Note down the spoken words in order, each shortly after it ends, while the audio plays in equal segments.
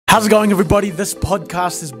How's it going, everybody? This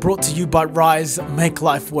podcast is brought to you by Rise Make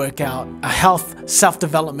Life Workout, a health,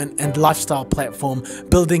 self-development and lifestyle platform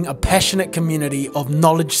building a passionate community of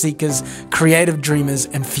knowledge seekers, creative dreamers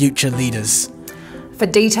and future leaders. For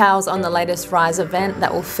details on the latest Rise event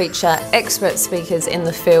that will feature expert speakers in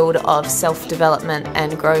the field of self-development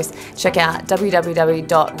and growth, check out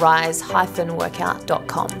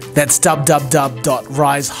www.rise-workout.com. That's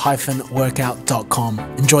www.rise-workout.com.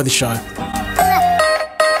 Enjoy the show.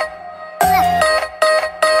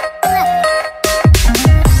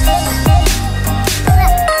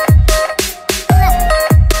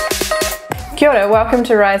 Kia ora, welcome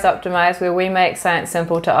to Rise Optimize, where we make science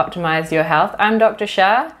simple to optimize your health. I'm Dr.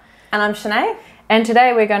 Char. And I'm Shenae. And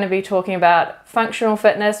today we're going to be talking about functional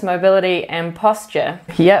fitness, mobility and posture.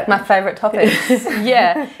 Yep. My favourite topics.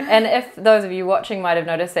 Yeah, and if those of you watching might have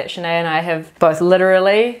noticed that Shenae and I have both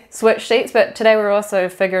literally switched seats, but today we're also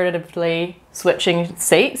figuratively switching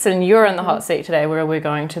seats, and you're in the hot seat today where we're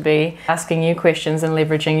going to be asking you questions and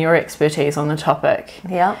leveraging your expertise on the topic.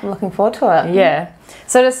 Yeah, I'm looking forward to it. Yeah.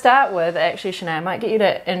 So to start with, actually, Shenae, I might get you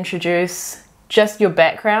to introduce just your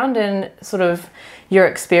background and sort of your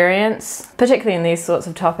experience, particularly in these sorts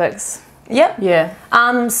of topics. Yep. Yeah.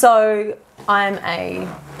 So I'm a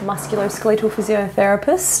musculoskeletal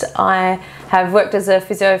physiotherapist. I have worked as a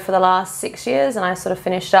physio for the last 6 years, and I sort of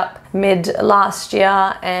finished up mid last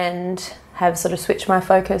year and have sort of switched my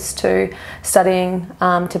focus to studying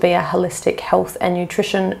to be a holistic health and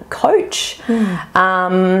nutrition coach.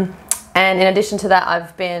 And in addition to that,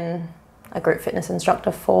 I've been a group fitness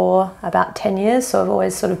instructor for about 10 years. So I've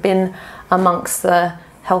always sort of been amongst the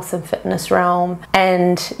health and fitness realm.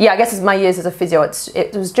 And yeah, I guess it's my years as a physio,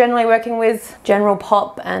 it was generally working with general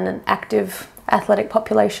pop and an active athletic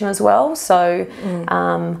population as well. So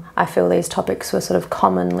I feel these topics were sort of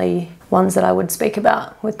commonly ones that I would speak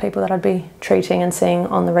about with people that I'd be treating and seeing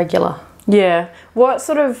on the regular. Yeah. What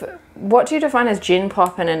do you define as gen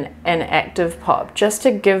pop and an active pop? Just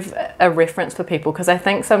to give a reference for people, because I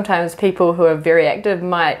think sometimes people who are very active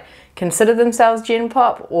might consider themselves gen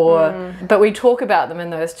pop, but we talk about them in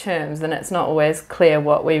those terms and it's not always clear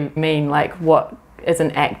what we mean, like what is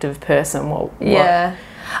an active person. Yeah.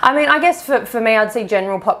 I mean, I guess for me, I'd see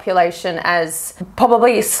general population as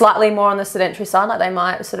probably slightly more on the sedentary side. Like they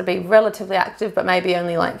might sort of be relatively active, but maybe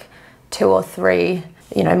only like 2 or 3,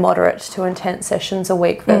 moderate to intense sessions a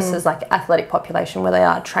week versus like athletic population where they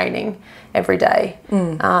are training every day.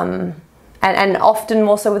 And often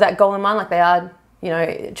more so with that goal in mind, like they are,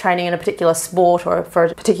 training in a particular sport or for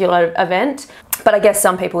a particular event. But I guess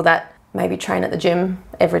some people that maybe train at the gym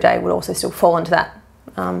every day would also still fall into that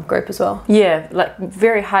group as well. Yeah, like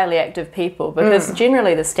very highly active people, because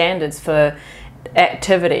generally the standards for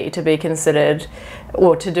activity to be considered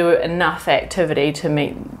or to do enough activity to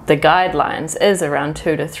meet the guidelines is around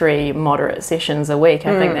 2 to 3 moderate sessions a week.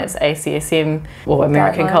 I think that's ACSM or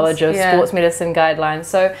American College of Sports Medicine guidelines.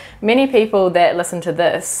 So many people that listen to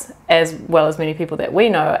this, as well as many people that we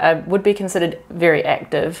know, would be considered very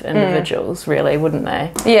active individuals, really, wouldn't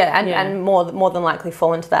they? Yeah, and more than likely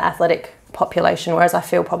fall into the athletic population, whereas I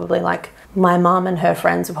feel probably like my mum and her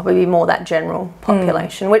friends would probably be more that general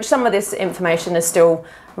population, which some of this information is still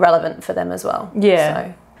relevant for them as well. Yeah.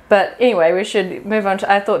 So. But anyway, we should move on to,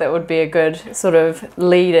 I thought that would be a good sort of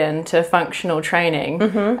lead in to functional training,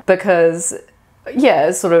 because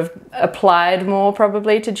it's sort of applied more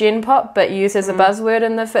probably to gen pop, but used as a buzzword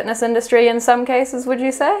in the fitness industry in some cases, would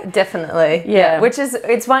you say? Definitely. Yeah. Which is,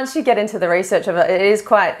 it's once you get into the research of it, it is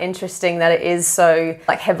quite interesting that it is so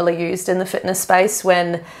like heavily used in the fitness space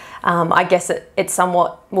when I guess it's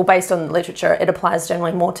somewhat, well, based on the literature, it applies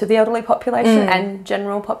generally more to the elderly population and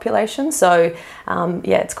general population. So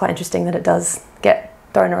it's quite interesting that it does get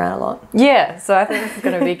thrown around a lot. Yeah, so I think this is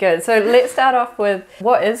going to be good. So let's start off with,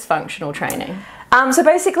 what is functional training? So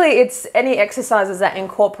basically it's any exercises that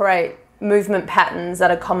incorporate movement patterns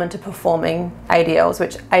that are common to performing ADLs,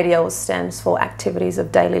 which ADLs stands for activities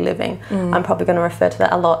of daily living. I'm probably going to refer to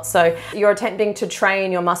that a lot. So you're attempting to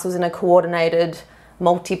train your muscles in a coordinated,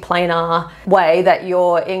 multiplanar way that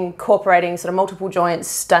you're incorporating sort of multiple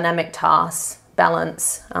joints, dynamic tasks,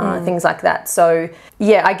 balance, things like that. So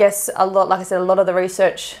yeah, I guess a lot, like I said, a lot of the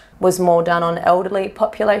research was more done on elderly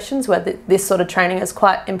populations where this sort of training is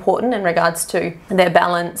quite important in regards to their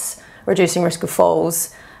balance, reducing risk of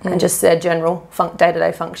falls, and just their general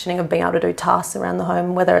day-to-day functioning of being able to do tasks around the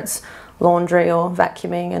home, whether it's laundry or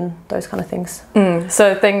vacuuming and those kind of things.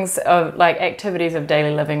 So things of like activities of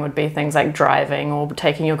daily living would be things like driving or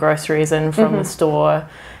taking your groceries in from the store,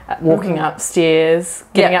 walking upstairs,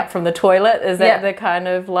 getting up from the toilet. Is that the kind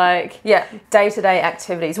of like... Yeah, day-to-day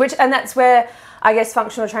activities, and that's where I guess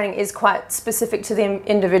functional training is quite specific to the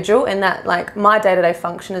individual in that, like, my day-to-day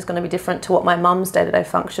function is going to be different to what my mum's day-to-day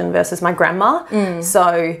function versus my grandma.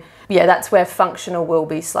 So yeah, that's where functional will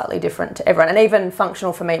be slightly different to everyone, and even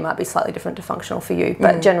functional for me might be slightly different to functional for you,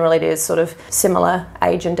 but generally it is sort of similar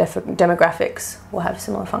age and demographics will have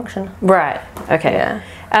similar function. Right. Okay.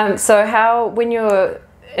 Yeah. So how, when you're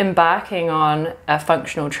embarking on a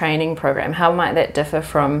functional training program, how might that differ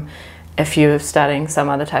from if you're starting some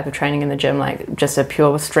other type of training in the gym, like just a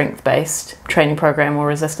pure strength-based training program or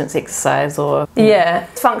resistance exercise? Or yeah,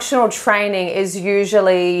 functional training is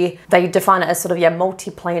usually, they define it as sort of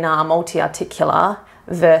multiplanar, multi-articular,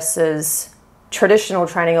 versus traditional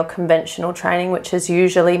training or conventional training, which is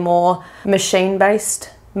usually more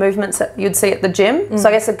machine-based movements that you'd see at the gym. So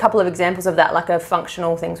I guess a couple of examples of that, like a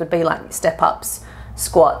functional things would be like step-ups,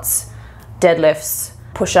 squats, deadlifts,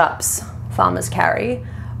 push-ups, farmer's carry.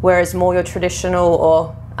 Whereas more your traditional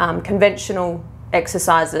or conventional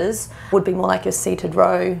exercises would be more like your seated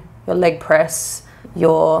row, your leg press,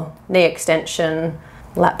 your knee extension,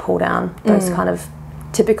 lat pull down, those kind of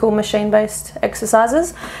typical machine-based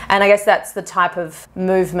exercises. And I guess that's the type of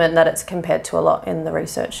movement that it's compared to a lot in the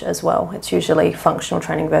research as well. It's usually functional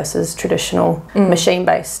training versus traditional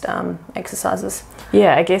machine-based exercises.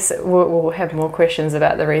 Yeah, I guess we'll have more questions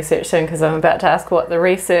about the research soon, because I'm about to ask what the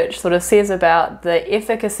research sort of says about the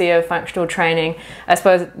efficacy of functional training, I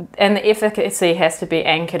suppose, and the efficacy has to be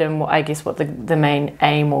anchored in what, I guess, what the main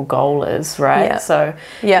aim or goal is, right? Yeah. So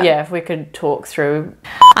yeah, if we could talk through.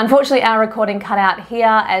 Unfortunately, our recording cut out here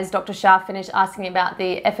as Dr. Char finished asking about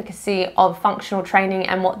the efficacy of functional training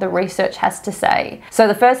and what the research has to say. So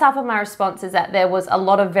the first half of my response is that there was a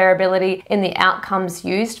lot of variability in the outcomes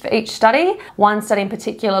used for each study. One study in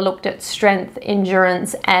particular looked at strength,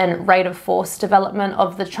 endurance, and rate of force development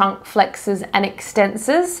of the trunk flexors and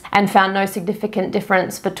extensors, and found no significant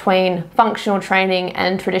difference between functional training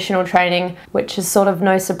and traditional training, which is sort of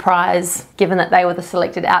no surprise given that they were the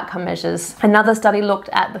selected outcome measures. Another study looked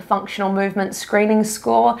at the functional movement screening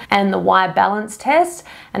score and the Y balance test,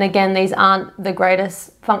 and again, these aren't the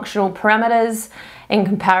greatest functional parameters in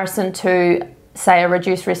comparison to, say, a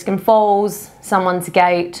reduced risk in falls, someone's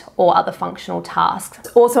gait, or other functional tasks.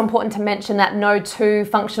 It's also important to mention that no two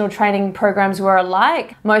functional training programs were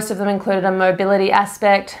alike. Most of them included a mobility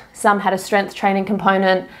aspect, some had a strength training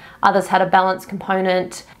component, others had a balance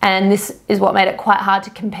component, and this is what made it quite hard to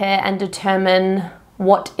compare and determine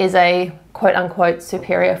what is a quote-unquote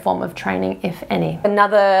superior form of training, if any.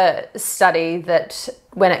 Another study that,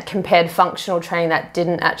 when it compared functional training that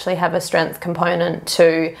didn't actually have a strength component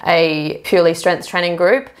to a purely strength training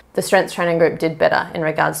group, the strength training group did better in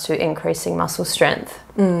regards to increasing muscle strength.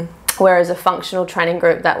 Whereas a functional training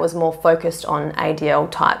group that was more focused on ADL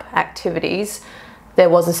type activities, there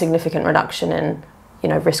was a significant reduction in,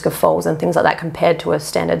 risk of falls and things like that compared to a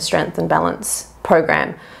standard strength and balance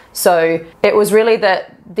program. So it was really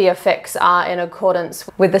that the effects are in accordance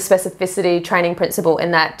with the specificity training principle,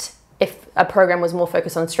 in that if a program was more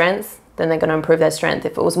focused on strength, then they're going to improve their strength.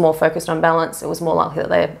 If it was more focused on balance, it was more likely that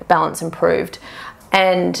their balance improved.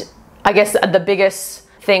 And I guess the biggest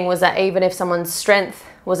thing was that even if someone's strength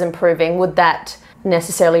was improving, would that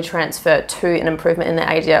necessarily transfer to an improvement in their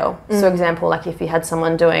ADL? So example, like if you had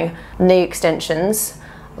someone doing knee extensions,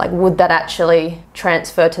 like would that actually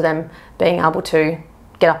transfer to them being able to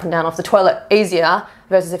get up and down off the toilet easier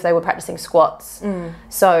versus if they were practicing squats?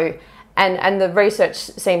 So and the research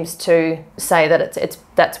seems to say that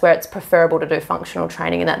that's where it's preferable to do functional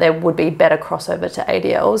training, and that there would be better crossover to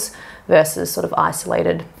ADLs versus sort of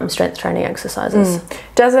isolated strength training exercises.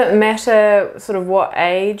 Does it matter sort of what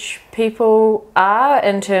age people are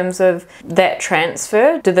in terms of that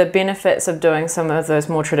transfer? Do the benefits of doing some of those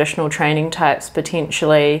more traditional training types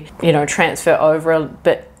potentially, transfer over a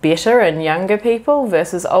bit better in younger people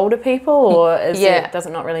versus older people, or does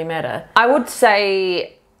it not really matter? I would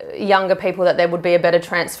say younger people, that there would be a better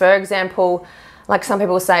transfer. Example, like some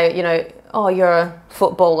people say, oh, you're a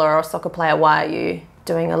footballer or a soccer player, why are you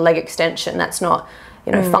doing a leg extension? That's not,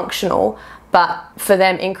 functional. But for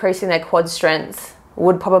them, increasing their quad strength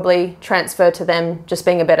would probably transfer to them just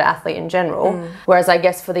being a better athlete in general. Whereas I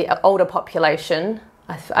guess for the older population,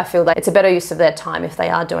 I feel that it's a better use of their time if they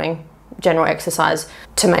are doing general exercise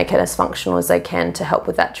to make it as functional as they can to help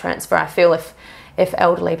with that transfer. I feel if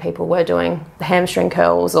elderly people were doing the hamstring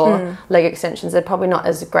curls or leg extensions, they're probably not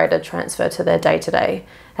as great a transfer to their day-to-day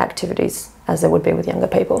activities as there would be with younger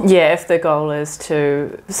people. Yeah, if the goal is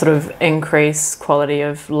to sort of increase quality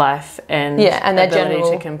of life and their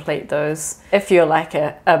ability to complete those. If you're like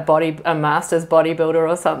a master's bodybuilder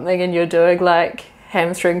or something and you're doing like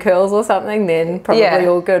hamstring curls or something, then probably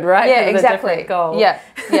all good, right? Yeah, with exactly. a different goal. Yeah.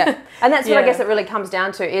 And that's what I guess it really comes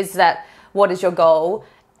down to, is that what is your goal?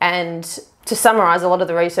 And to summarize, a lot of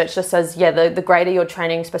the research just says, the greater your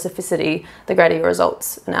training specificity, the greater your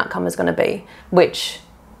results and outcome is going to be, which,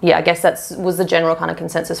 I guess was the general kind of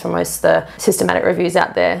consensus from most of the systematic reviews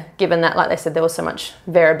out there, given that, like they said, there was so much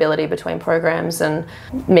variability between programs and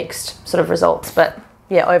mixed sort of results. But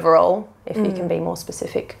overall, if you can be more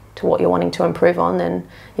specific to what you're wanting to improve on, then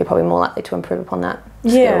you're probably more likely to improve upon that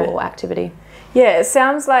skill or activity. Yeah, it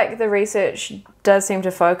sounds like the research does seem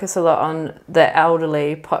to focus a lot on the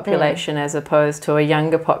elderly population as opposed to a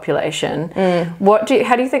younger population. How do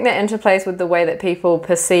you think that interplays with the way that people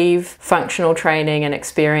perceive functional training and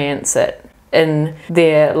experience it in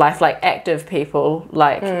their life, like active people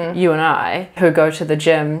like you and I, who go to the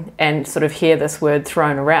gym and sort of hear this word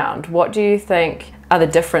thrown around? What do you think are the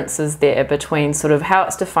differences there between sort of how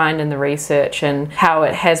it's defined in the research and how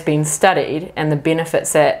it has been studied, and the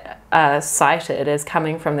benefits that are cited as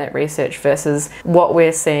coming from that research versus what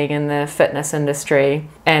we're seeing in the fitness industry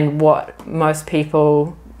and what most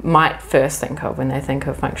people might first think of when they think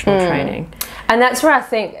of functional training? And that's where I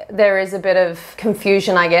think there is a bit of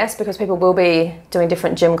confusion, I guess, because people will be doing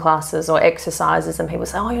different gym classes or exercises and people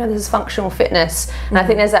say, oh, this is functional fitness. And I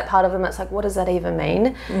think there's that part of them that's like, what does that even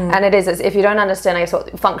mean? And it is, if you don't understand, I guess,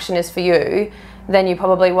 what function is for you, then you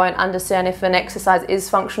probably won't understand if an exercise is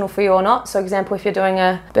functional for you or not. So example, if you're doing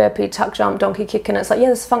a burpee, tuck jump, donkey kick, and it's like,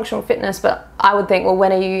 this is functional fitness, but I would think, well,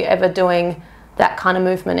 when are you ever doing that kind of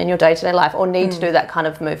movement in your day-to-day life, or need to do that kind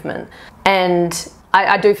of movement? And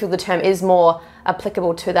I do feel the term is more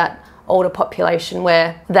applicable to that older population,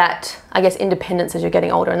 where that, I guess, independence as you're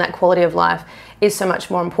getting older and that quality of life is so much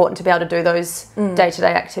more important to be able to do those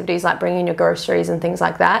day-to-day activities like bringing your groceries and things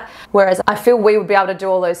like that. Whereas I feel we would be able to do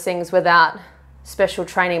all those things without special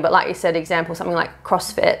training. But like you said, example, something like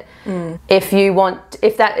CrossFit,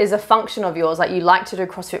 if that is a function of yours, like you like to do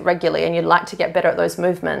CrossFit regularly and you'd like to get better at those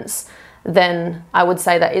movements, then I would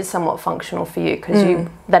say that is somewhat functional for you, because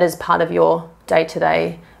that is part of your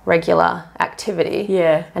day-to-day regular activity.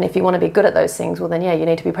 And if you want to be good at those things, well then you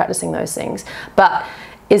need to be practicing those things. But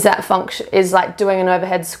is that is like doing an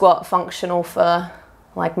overhead squat functional for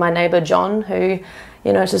like my neighbor John, who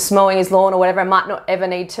is just mowing his lawn or whatever, and might not ever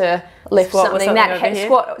need to lift something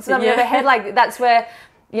overhead? Like that's where,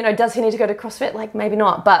 does he need to go to CrossFit? Like maybe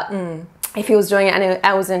not, but if he was doing it and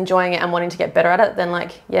I was enjoying it and wanting to get better at it, then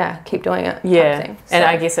keep doing it. And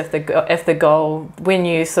I guess if the goal, when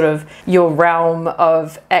you sort of, your realm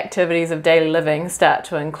of activities of daily living start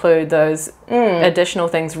to include those additional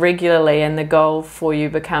things regularly, and the goal for you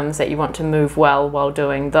becomes that you want to move well while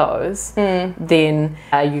doing those, then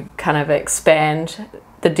you kind of expand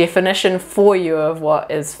the definition for you of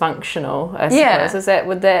what is functional, I suppose.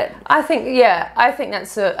 I think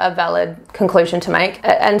that's a valid conclusion to make.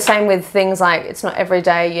 And same with things like, it's not every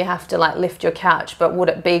day you have to like lift your couch, but would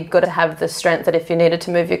it be good to have the strength that if you needed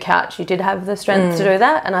to move your couch, you did have the strength to do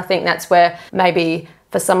that? And I think that's where maybe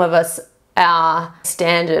for some of us, our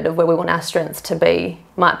standard of where we want our strength to be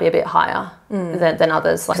might be a bit higher than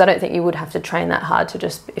others. Because I don't think you would have to train that hard to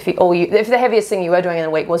just, if the heaviest thing you were doing in a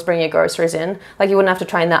week was bringing your groceries in, like you wouldn't have to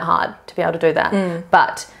train that hard to be able to do that.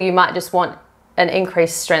 But you might just want an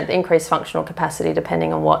increased strength, increased functional capacity,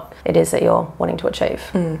 depending on what it is that you're wanting to achieve.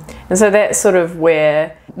 And so that's sort of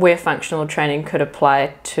where functional training could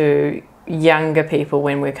apply to younger people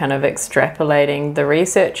when we're kind of extrapolating the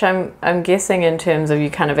research, I'm guessing, in terms of you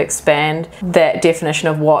kind of expand that definition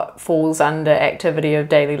of what falls under activity of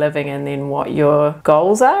daily living and then what your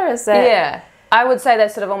goals are. Is that? Yeah, I would say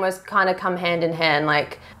that sort of almost kind of come hand in hand,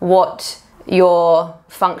 like what your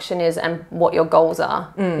function is and what your goals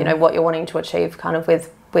are, what you're wanting to achieve kind of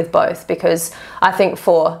with both. Because I think if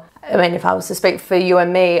I was to speak for you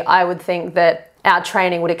and me, I would think that our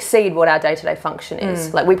training would exceed what our day-to-day function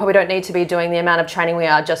is. Like we probably don't need to be doing the amount of training we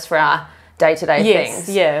are just for our day-to-day things.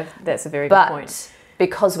 Yeah, that's a very good point. But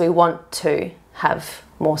because we want to have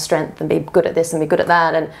more strength and be good at this and be good at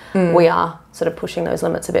that, and we are sort of pushing those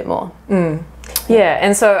limits a bit more. Yeah,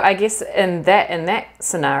 and so I guess in that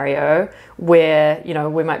scenario where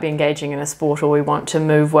we might be engaging in a sport, or we want to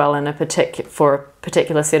move well in for a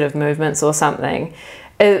particular set of movements or something,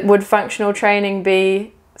 would functional training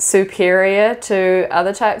be superior to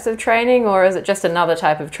other types of training, or is it just another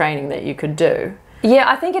type of training that you could do? Yeah,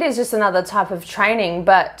 I think it is just another type of training,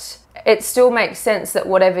 but it still makes sense that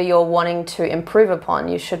whatever you're wanting to improve upon,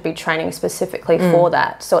 you should be training specifically for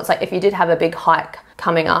that. So it's like if you did have a big hike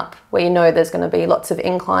coming up where there's going to be lots of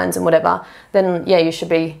inclines and whatever, then you should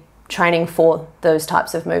be training for those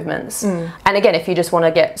types of movements. And again, if you just want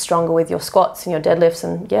to get stronger with your squats and your deadlifts,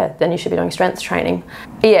 and then you should be doing strength training.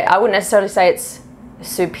 I wouldn't necessarily say it's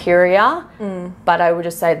superior, but I would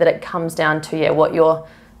just say that it comes down to what your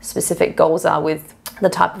specific goals are with the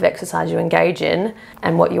type of exercise you engage in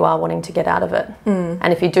and what you are wanting to get out of it.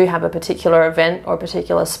 And if you do have a particular event or a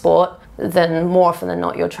particular sport, then more often than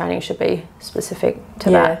not your training should be specific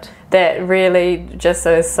to that. That really, just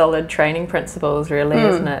those solid training principles really,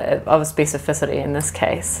 isn't it, of specificity in this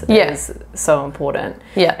case is so important.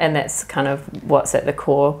 And that's kind of what's at the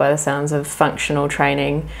core, by the sounds of functional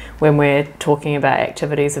training, when we're talking about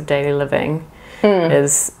activities of daily living,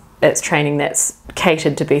 is it's training that's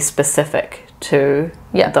catered to be specific to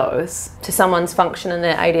those. To someone's function and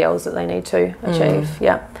their ADLs that they need to achieve.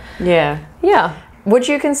 Would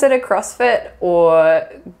you consider CrossFit or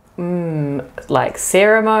like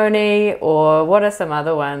ceremony, or what are some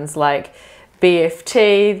other ones like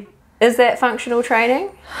BFT? Is that functional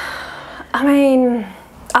training? I mean,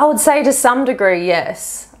 I would say to some degree,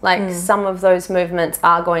 yes. Like some of those movements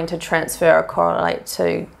are going to transfer or correlate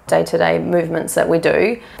to day-to-day movements that we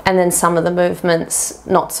do. And then some of the movements,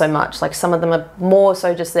 not so much. Like some of them are more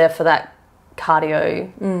so just there for that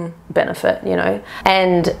cardio benefit, you know.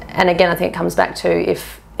 And again, I think it comes back to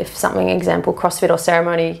if something, example, CrossFit or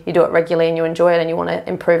ceremony, you do it regularly and you enjoy it and you want to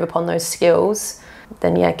improve upon those skills,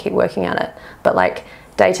 then keep working at it. But like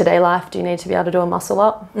day-to-day life, do you need to be able to do a muscle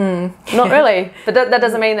up? Not really. But that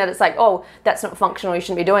doesn't mean that it's like, oh, that's not functional, you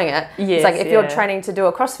shouldn't be doing it. It's like if you're training to do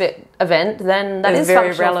a CrossFit event, then that is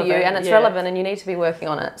functional for you and it's relevant and you need to be working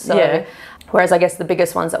on it. So whereas I guess the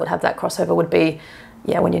biggest ones that would have that crossover would be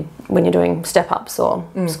when you're doing step-ups or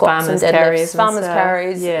squats and deadlifts, farmers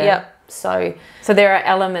carries. So there are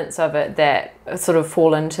elements of it that sort of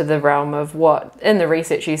fall into the realm of what in the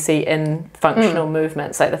research you see in functional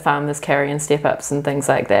movements, like the farmers carry and step-ups and things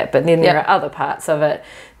like that. But then there are other parts of it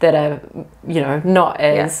that are, not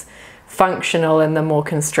as functional in the more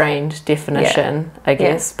constrained definition, I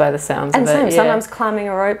guess, by the sounds of it. Sometimes climbing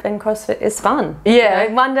a rope in CrossFit is fun.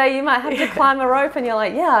 One day you might have to climb a rope and you're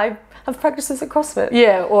like, I've practiced this at CrossFit.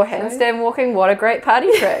 Or handstand walking, what a great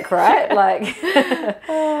party trick, right? Like,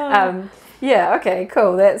 okay,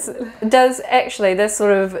 cool. This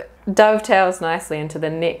sort of dovetails nicely into the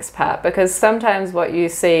next part, because sometimes what you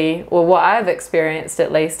see, or what I've experienced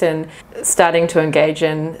at least in starting to engage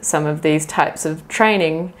in some of these types of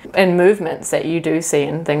training and movements that you do see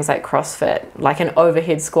in things like CrossFit, like an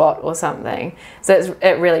overhead squat or something, so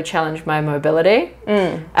it really challenged my mobility.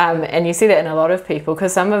 And you see that in a lot of people,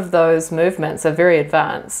 because some of those movements are very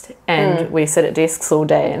advanced and we sit at desks all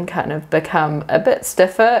day and kind of become a bit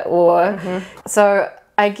stiffer, or so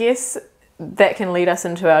I guess that can lead us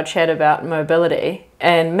into our chat about mobility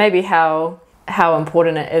and maybe how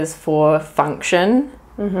important it is for function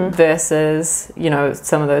versus,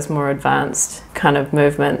 some of those more advanced kind of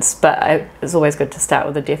movements. But it's always good to start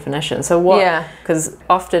with a definition. So because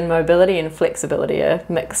often mobility and flexibility are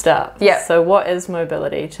mixed up. So what is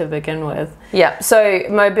mobility to begin with? So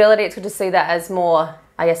mobility, it's good to see that as more,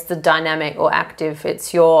 I guess, the dynamic or active.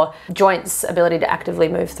 It's your joints' ability to actively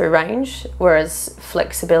move through range, whereas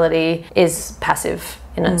flexibility is passive,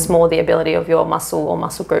 and it's more the ability of your muscle or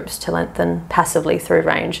muscle groups to lengthen passively through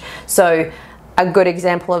range. So a good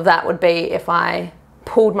example of that would be if I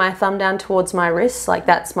pulled my thumb down towards my wrist, like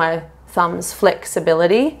that's my thumb's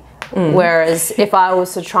flexibility, whereas if I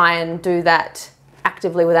was to try and do that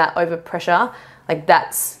actively without overpressure, like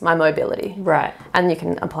that's my mobility. Right. And you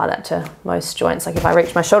can apply that to most joints. Like if I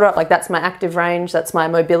reach my shoulder up, like that's my active range, that's my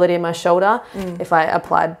mobility in my shoulder. If I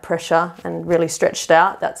applied pressure and really stretched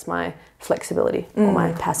out, that's my flexibility or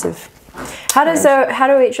my passive. How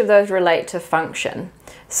do each of those relate to function?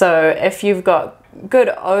 So if you've got good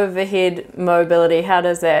overhead mobility, how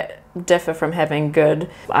does that differ from having good,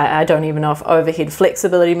 I don't even know if overhead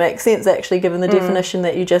flexibility makes sense actually given the definition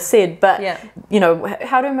that you just said, but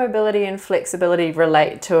how do mobility and flexibility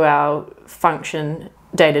relate to our function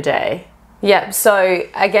day to day? So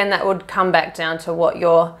again, that would come back down to what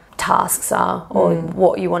your tasks are or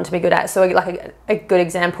what you want to be good at. So like a good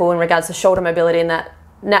example in regards to shoulder mobility, in that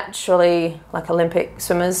naturally like Olympic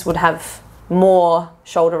swimmers would have more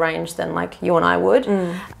shoulder range than like you and I would,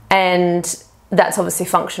 and that's obviously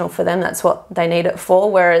functional for them, that's what they need it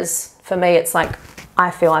for, whereas for me it's like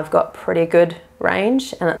I feel I've got pretty good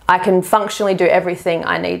range and I can functionally do everything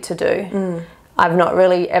I need to do. I've not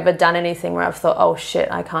really ever done anything where I've thought, oh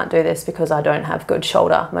shit, I can't do this because I don't have good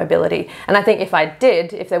shoulder mobility. And I think if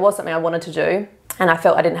there was something I wanted to do and I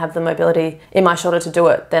felt I didn't have the mobility in my shoulder to do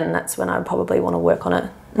it, then that's when I probably want to work on it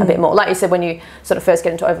a bit more. Like you said, when you sort of first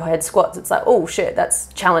get into overhead squats, it's like, oh shit, that's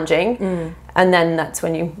challenging. And then that's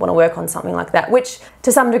when you want to work on something like that, which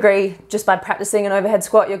to some degree, just by practicing an overhead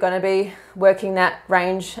squat, you're going to be working that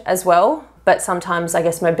range as well. But sometimes I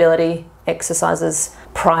guess mobility exercises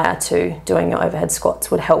prior to doing your overhead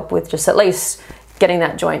squats would help with just at least getting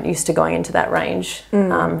that joint used to going into that range,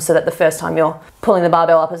 so that the first time you're pulling the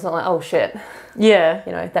barbell up, it's not like, oh shit, yeah,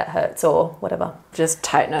 you know, that hurts or whatever. Just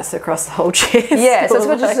tightness across the whole chest. Yeah, so it's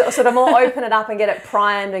good to just sort of more open it up and get it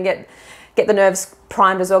primed and get the nerves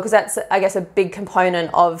primed as well, because that's, I guess, a big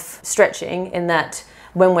component of stretching, in that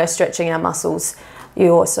when we're stretching our muscles,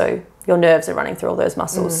 your nerves are running through all those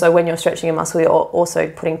muscles. So when you're stretching a muscle, you're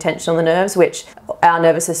also putting tension on the nerves, which our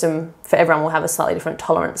nervous system, for everyone, will have a slightly different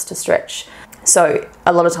tolerance to stretch. So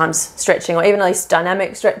a lot of times stretching, or even at least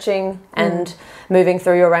dynamic stretching and moving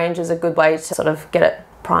through your range, is a good way to sort of get it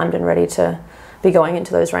primed and ready to be going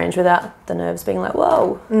into those range without the nerves being like,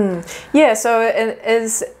 whoa. Yeah, so it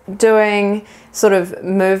is doing sort of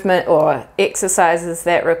movement or exercises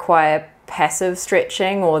that require passive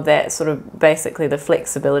stretching, or that sort of basically the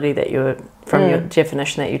flexibility that you're, from your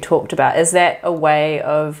definition that you talked about, is that a way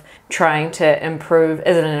of trying to improve,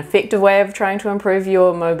 is it an effective way of trying to improve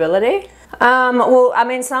your mobility? Well, I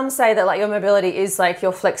mean, some say that like your mobility is like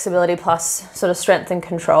your flexibility plus sort of strength and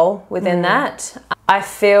control within that. I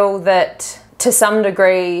feel that to some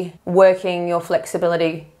degree working your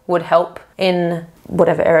flexibility would help in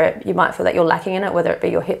whatever area you might feel that you're lacking in it, whether it be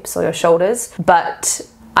your hips or your shoulders. But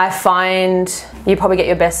I find you probably get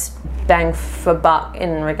your best bang for buck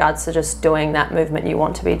in regards to just doing that movement you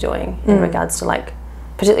want to be doing, in regards to like,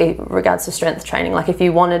 particularly regards to strength training. Like if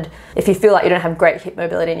you feel like you don't have great hip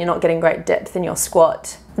mobility and you're not getting great depth in your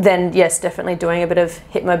squat, then yes, definitely doing a bit of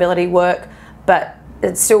hip mobility work, but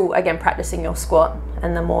it's still, again, practicing your squat,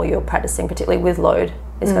 and the more you're practicing, particularly with load,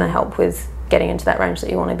 is going to help with getting into that range that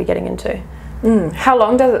you want to be getting into. How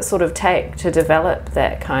long does it sort of take to develop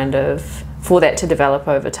that kind of, for that to develop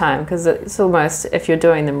over time? Because it's almost, if you're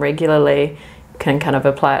doing them regularly, can kind of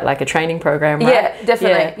apply it like a training program, right? Yeah,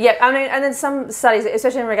 definitely. Yeah, I mean, and then some studies,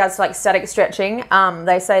 especially in regards to like static stretching,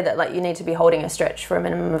 they say that like you need to be holding a stretch for a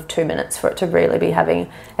minimum of 2 minutes for it to really be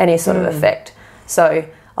having any sort of effect. So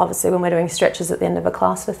obviously when we're doing stretches at the end of a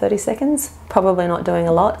class for 30 seconds, probably not doing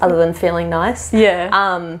a lot other than feeling nice.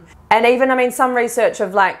 Yeah. And even, I mean, some research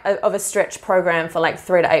of like of a stretch program for like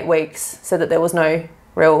 3 to 8 weeks, so that there was no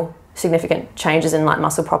real significant changes in like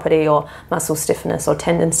muscle property or muscle stiffness or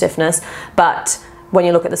tendon stiffness. But when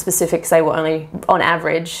you look at the specifics, they were only on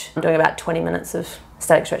average doing about 20 minutes of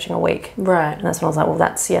static stretching a week. Right. And that's when I was like, well,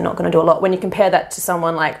 that's not going to do a lot. When you compare that to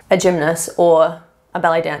someone like a gymnast or a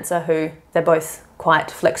ballet dancer, who they're both quite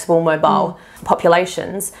flexible, mobile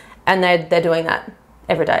populations, and they're doing that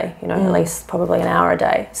every day, you know, at least probably an hour a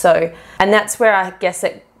day. So, and that's where I guess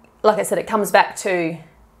it, like I said, it comes back to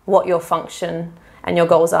what your function and your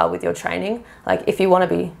goals are with your training. Like if you want to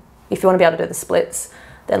be able to do the splits,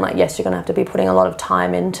 then like, yes, you're going to have to be putting a lot of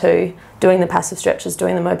time into doing the passive stretches,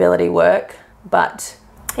 doing the mobility work. But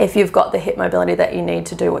if you've got the hip mobility that you need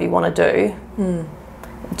to do what you want to do,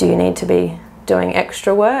 do you need to be doing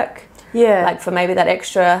extra work? Yeah. Like for maybe that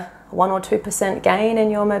extra 1 or 2% gain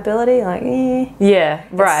in your mobility, like, yeah,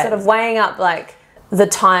 right. It's sort of weighing up like the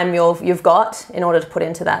time you've got in order to put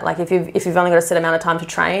into that. Like if you've only got a set amount of time to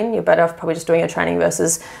train, you're better off probably just doing your training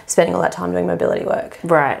versus spending all that time doing mobility work.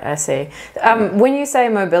 Right, I see. When you say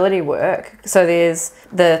mobility work, so there's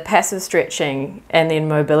the passive stretching and then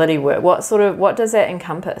mobility work. What does that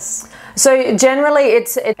encompass? So generally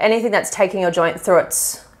it's anything that's taking your joint through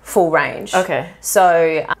its full range. Okay.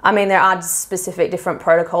 So, I mean, there are specific different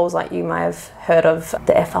protocols, like you may have heard of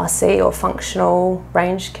the FRC, or functional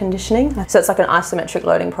range conditioning. So it's like an isometric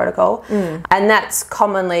loading protocol. And that's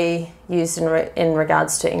commonly used in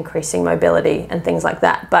regards to increasing mobility and things like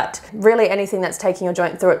that. But really anything that's taking your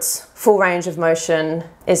joint through its full range of motion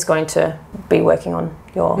is going to be working on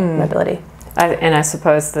your mobility. And I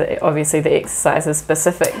suppose that obviously the exercise is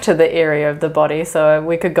specific to the area of the body, so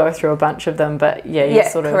we could go through a bunch of them, but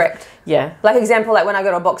correct. Yeah. Like example, like when I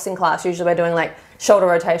go to a boxing class, usually we're doing like shoulder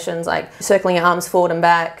rotations, like circling your arms forward and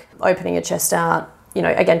back, opening your chest out, you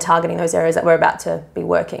know, again, targeting those areas that we're about to be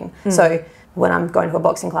working. So when I'm going to a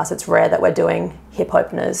boxing class, it's rare that we're doing hip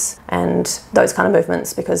openers and those kind of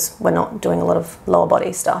movements, because we're not doing a lot of lower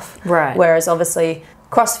body stuff. Right. Whereas obviously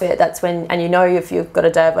CrossFit, that's when, and you know, if you've got a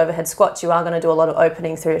day of overhead squats, you are going to do a lot of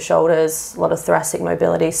opening through your shoulders, a lot of thoracic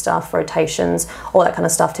mobility stuff, rotations, all that kind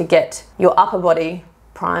of stuff to get your upper body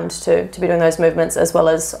primed to be doing those movements, as well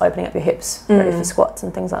as opening up your hips ready for squats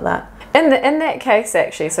and things like that. In that case,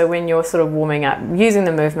 actually, so when you're sort of warming up, using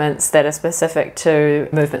the movements that are specific to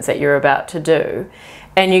movements that you're about to do,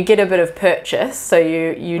 and you get a bit of purchase, so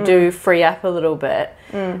you do free up a little bit,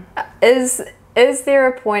 Is there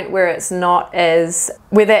a point where it's not as,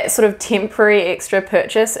 where that sort of temporary extra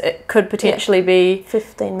purchase, it could potentially be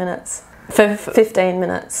 15 minutes. 15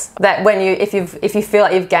 minutes. That when you, if you feel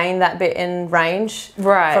like you've gained that bit in range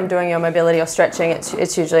from doing your mobility or stretching,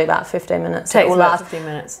 it's usually about 15 minutes. Takes about 15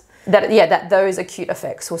 minutes. That those acute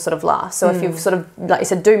effects will sort of last. So if you've sort of, like you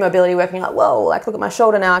said, do mobility work and you're like, whoa, like look at my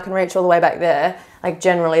shoulder now, I can reach all the way back there. Like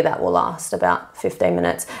generally that will last about 15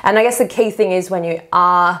 minutes. And I guess the key thing is when you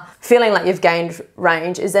are feeling like you've gained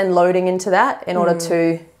range is then loading into that in order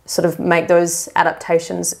to sort of make those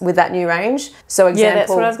adaptations with that new range. So example, yeah, that's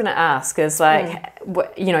what I was going to ask is like,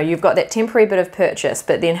 you know, you've got that temporary bit of purchase,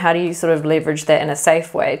 but then how do you sort of leverage that in a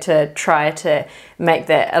safe way to try to make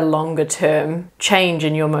that a longer term change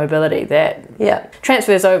in your mobility that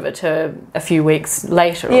transfers over to a few weeks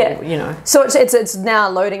later, or, you know. So it's now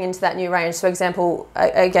loading into that new range. So example,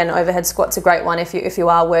 again, overhead squat's a great one. If you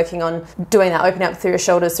are working on doing that, opening up through your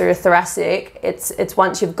shoulders, through your thoracic, it's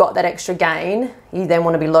once you've got that extra gain, you then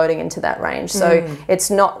want to be loading into that range. So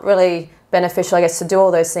it's not really beneficial, I guess, to do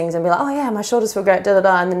all those things and be like, oh yeah, my shoulders feel great,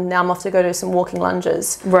 and then now I'm off to go do some walking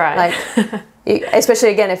lunges. Right. Like,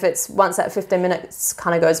 especially again, if it's once that 15 minutes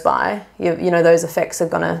kind of goes by, you know, those effects are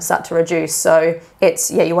going to start to reduce. So it's,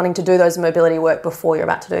 you're wanting to do those mobility work before you're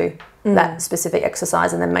about to do that specific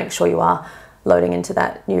exercise, and then make sure you are loading into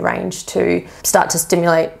that new range to start to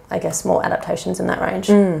stimulate, I guess, more adaptations in that range.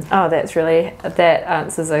 Oh, that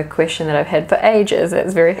answers a question that I've had for ages.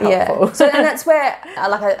 It's very helpful. Yeah. So, and that's where,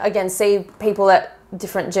 like, I again see people at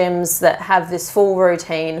different gyms that have this full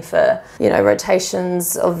routine for, you know,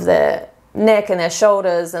 rotations of their neck and their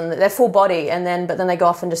shoulders and their full body, but then they go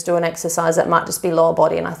off and just do an exercise that might just be lower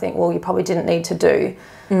body, and I think, well, you probably didn't need to do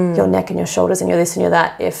your neck and your shoulders and your this and your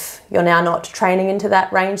that if you're now not training into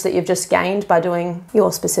that range that you've just gained by doing your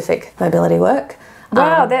specific mobility work.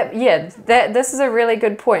 Wow, this is a really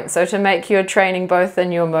good point. So to make your training both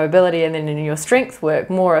in your mobility and then in your strength work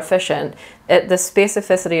more efficient, the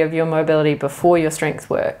specificity of your mobility before your strength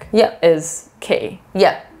work is key.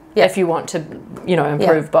 Yeah. If you want to, you know,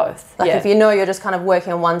 improve both. Like if you know you're just kind of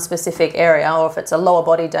working on one specific area, or if it's a lower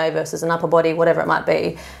body day versus an upper body, whatever it might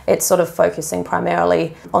be, it's sort of focusing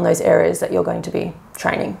primarily on those areas that you're going to be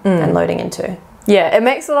training and loading into. Yeah, it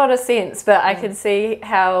makes a lot of sense, but I could see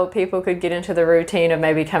how people could get into the routine of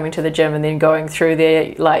maybe coming to the gym and then going through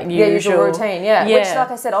their like usual routine, which, like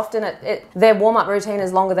I said, often their warm-up routine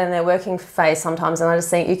is longer than their working phase sometimes, and I just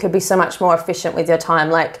think you could be so much more efficient with your time.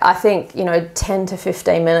 Like I think, you know, 10 to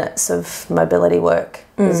 15 minutes of mobility work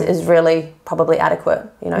is really probably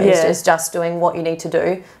adequate. You know, it's just doing what you need to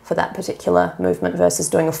do for that particular movement versus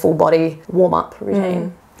doing a full body warm-up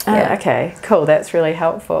routine. Okay, cool, that's really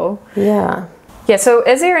helpful. Yeah, so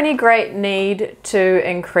is there any great need to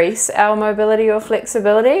increase our mobility or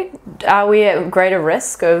flexibility? Are we at greater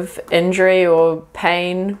risk of injury or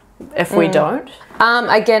pain if we don't?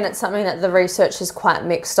 Again, it's something that the research is quite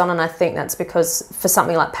mixed on, and I think that's because for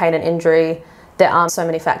something like pain and injury, there are so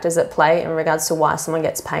many factors at play in regards to why someone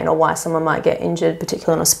gets pain or why someone might get injured,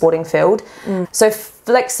 particularly in a sporting field. So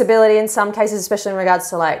flexibility in some cases, especially in regards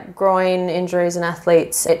to like groin injuries in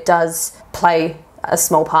athletes, it does play a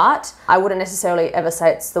small part. I wouldn't necessarily ever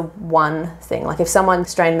say it's the one thing. Like if someone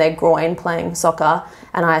strained their groin playing soccer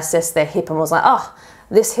and I assessed their hip and was like, oh,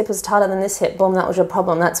 this hip is tighter than this hip, boom, that was your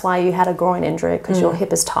problem. That's why you had a groin injury, because your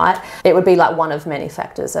hip is tight. It would be like one of many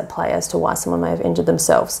factors at play as to why someone may have injured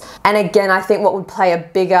themselves. And again, I think what would play a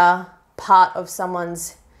bigger part of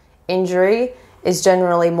someone's injury is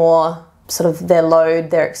generally more sort of their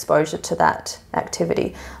load, their exposure to that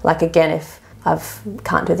activity. Like again, if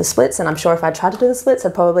can't do the splits, and I'm sure if I tried to do the splits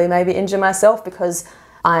I'd probably maybe injure myself because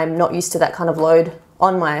I'm not used to that kind of load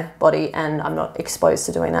on my body and I'm not exposed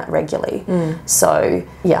to doing that regularly. So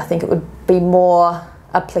I think it would be more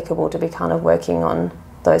applicable to be kind of working on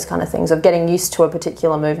those kind of things of getting used to a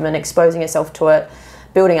particular movement, exposing yourself to it,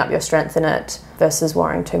 building up your strength in it versus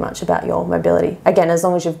worrying too much about your mobility. Again, as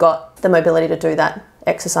long as you've got the mobility to do that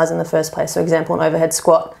exercise in the first place. So example, an overhead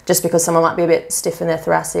squat, just because someone might be a bit stiff in their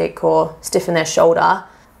thoracic or stiff in their shoulder,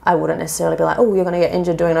 I wouldn't necessarily be like, oh, you're going to get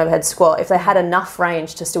injured doing an overhead squat. If they had enough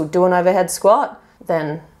range to still do an overhead squat,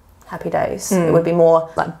 then happy days. It would be more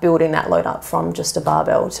like building that load up from just a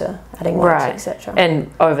barbell to adding weights, etc.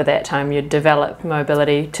 And over that time you'd develop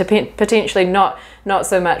mobility to potentially not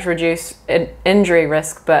so much reduce injury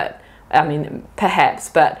risk, but I mean, perhaps,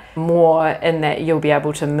 but more in that you'll be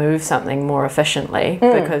able to move something more efficiently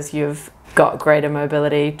because you've got greater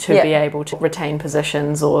mobility to be able to retain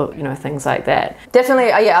positions or, you know, things like that. Definitely,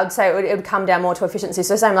 yeah, I would say it would come down more to efficiency.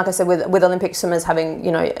 So same, like I said, with Olympic swimmers having,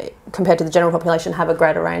 you know, compared to the general population, have a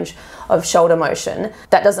greater range of shoulder motion.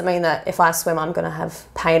 That doesn't mean that if I swim, I'm going to have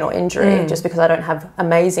pain or injury just because I don't have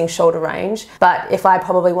amazing shoulder range. But if I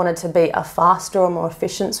probably wanted to be a faster or more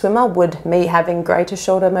efficient swimmer, would me having greater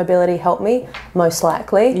shoulder mobility help me? Most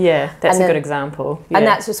likely. Yeah, that's a good example. Yeah. And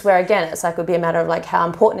that's just where, again, it's like, it would be a matter of like, how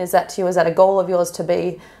important is that to you? Is that a goal of yours to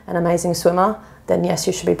be an amazing swimmer? Then yes,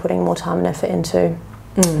 you should be putting more time and effort into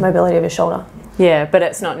mobility of your shoulder. Yeah, but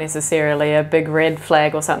it's not necessarily a big red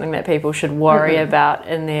flag or something that people should worry about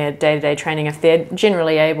in their day-to-day training if they're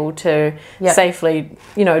generally able to safely,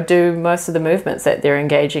 you know, do most of the movements that they're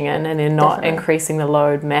engaging in, and they're not increasing the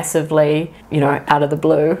load massively, you know, out of the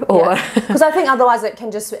blue. Or because I think otherwise it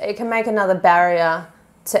can make another barrier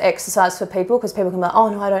to exercise for people, because people can be like, oh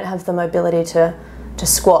no, I don't have the mobility to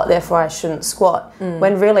squat, therefore I shouldn't squat,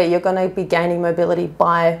 when really you're going to be gaining mobility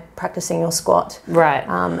by practicing your squat, right?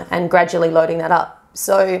 And gradually loading that up.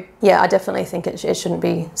 So yeah, I definitely think it shouldn't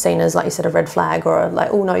be seen as, like you said, a red flag, or like,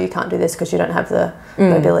 oh no, you can't do this because you don't have the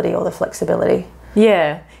mobility or the flexibility.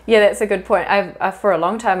 Yeah, that's a good point. I for a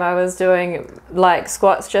long time I was doing like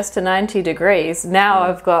squats just to 90 degrees. Now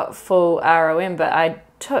I've got full ROM, but I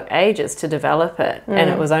took ages to develop it, and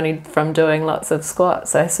it was only from doing lots of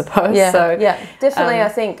squats, I suppose. Definitely. I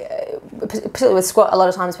think particularly with squat, a lot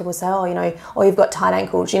of times people say, oh, you know, oh, you've got tight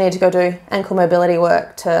ankles, you need to go do ankle mobility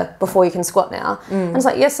work before you can squat now. And it's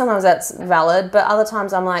like, yes, sometimes that's valid, but other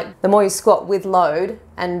times I'm like, the more you squat with load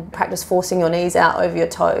and practice forcing your knees out over your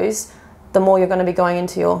toes, the more you're going to be going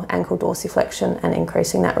into your ankle dorsiflexion and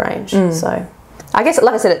increasing that range. So I guess,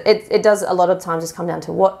 like I said, it does a lot of times just come down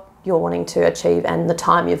to what you're wanting to achieve and the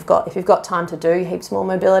time you've got. If you've got time to do heaps more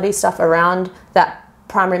mobility stuff around that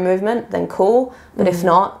primary movement, then cool. But if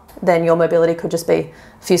not, then your mobility could just be a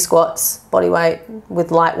few squats, body weight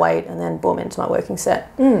with light weight, and then boom, into my working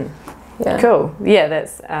set. Yeah. Cool. Yeah,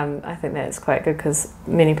 that's I think that's quite good, because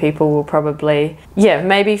many people will probably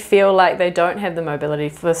maybe feel like they don't have the mobility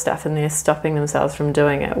for stuff and they're stopping themselves from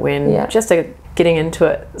doing it, when just getting into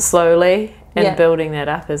it slowly and building that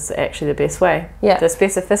up is actually the best way. The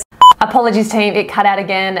specificity. Apologies team, it cut out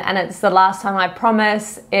again, and it's the last time, I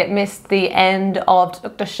promise. It missed the end of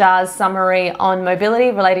Dr. Char's summary on mobility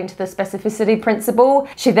relating to the specificity principle.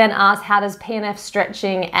 She then asked, how does PNF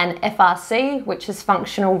stretching and FRC, which is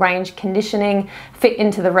functional range conditioning, fit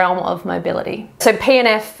into the realm of mobility? So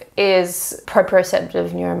PNF is proprioceptive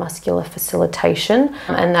neuromuscular facilitation,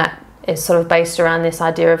 and that is sort of based around this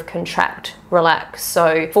idea of contract, relax.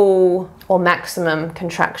 So full or maximum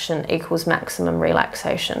contraction equals maximum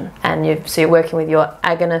relaxation. And so you're working with your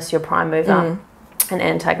agonist, your prime mover, and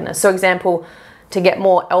antagonist. So example, to get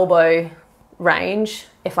more elbow range,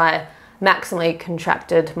 if I maximally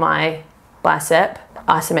contracted my bicep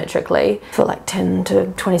isometrically for like 10 to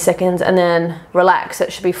 20 seconds and then relax,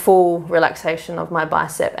 it should be full relaxation of my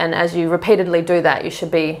bicep. And as you repeatedly do that, you should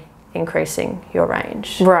be increasing your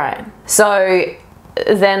range. Right. So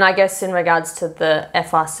then I guess in regards to the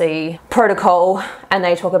FRC protocol, and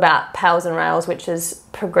they talk about PALS and rails, which is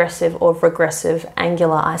progressive or regressive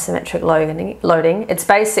angular isometric loading. It's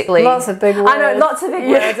basically lots of big words. I know, lots of big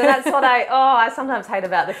words, and that's what I sometimes hate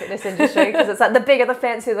about the fitness industry, because it's like the bigger the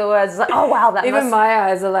fancier the words, it's like, oh wow, that even my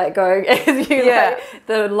eyes are like going as you like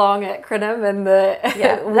the long acronym and the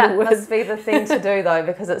that must be the thing to do though,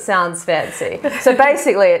 because it sounds fancy. So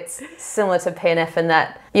basically it's similar to PNF in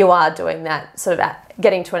that you are doing that sort of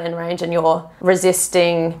getting to an end range, and you're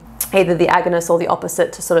resisting either the agonist or the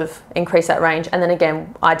opposite to sort of increase that range. And then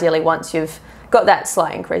again, ideally once you've got that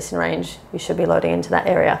slight increase in range, you should be loading into that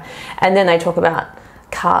area. And then they talk about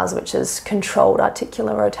CARS, which is controlled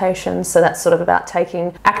articular rotation. So that's sort of about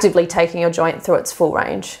actively taking your joint through its full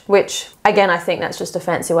range, which again, I think that's just a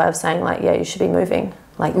fancy way of saying like, yeah, you should be moving.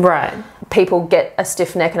 Like, right. People get a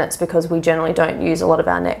stiff neck, and it's because we generally don't use a lot of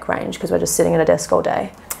our neck range because we're just sitting at a desk all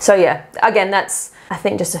day. So yeah, again, that's, I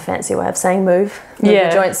think, just a fancy way of saying move your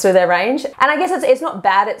joints through their range. And I guess it's not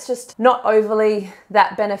bad, it's just not overly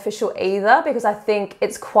that beneficial either, because I think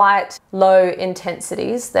it's quite low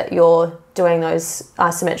intensities that you're doing those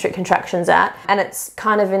isometric contractions at, and it's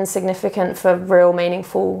kind of insignificant for real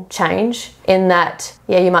meaningful change, in that,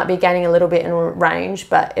 yeah, you might be gaining a little bit in range,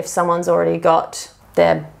 but if someone's already got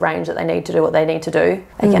their range that they need to do what they need to do,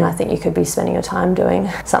 again, I think you could be spending your time doing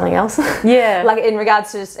something else. Yeah. Like in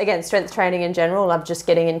regards to just, again, strength training in general, love just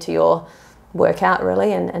getting into your workout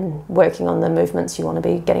really and working on the movements you want to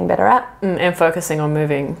be getting better at. And focusing on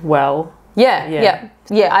moving well. Yeah.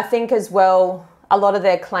 I think as well, a lot of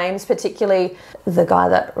their claims, particularly the guy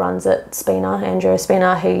that runs it, Andrew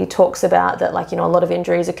Spina, he talks about that, like, you know, a lot of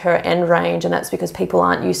injuries occur at end range, and that's because people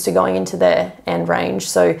aren't used to going into their end range.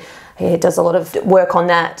 So he does a lot of work on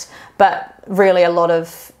that. But really, a lot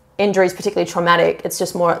of injuries, particularly traumatic, it's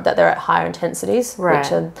just more that they're at higher intensities,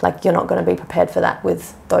 which are like, you're not going to be prepared for that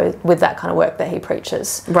with that kind of work that he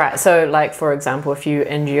preaches. Right. So, like, for example, if you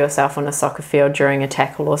injure yourself on a soccer field during a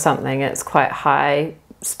tackle or something, it's quite high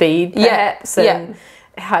speed, perhaps, and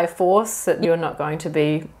high force, that you're not going to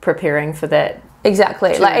be preparing for that.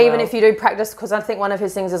 Exactly. Like, even if you do practice, because I think one of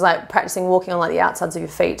his things is like practicing walking on like the outsides of your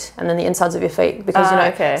feet and then the insides of your feet, because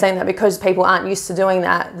saying that because people aren't used to doing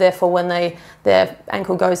that, therefore when their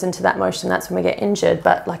ankle goes into that motion, that's when we get injured.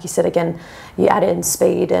 But like you said, again, you add in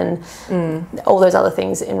speed and all those other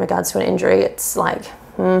things in regards to an injury. It's like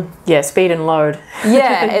speed and load.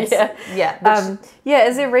 Is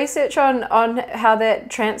there research on how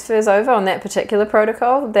that transfers over on that particular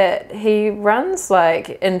protocol that he runs,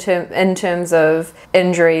 like in terms of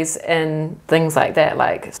injuries and things like that,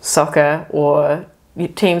 like soccer or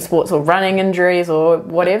team sports or running injuries or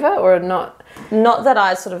whatever, or not that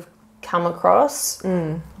I sort of come across,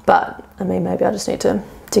 but I mean, maybe I just need to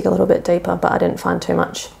dig a little bit deeper, but I didn't find too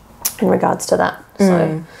much in regards to that.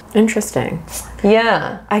 So interesting.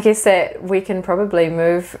 Yeah, I guess that we can probably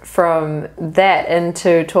move from that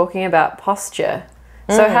into talking about posture.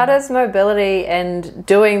 So how does mobility and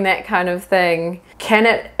doing that kind of thing, can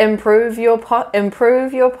it improve your posture?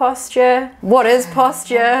 What is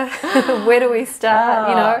posture? Where do we start,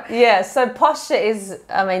 you know? Yeah, so posture is,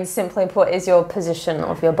 I mean, simply put, is your position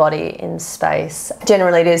of your body in space.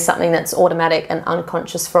 Generally, it is something that's automatic and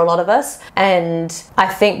unconscious for a lot of us. And I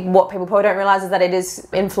think what people probably don't realise is that it is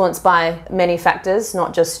influenced by many factors,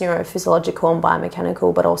 not just neurophysiological and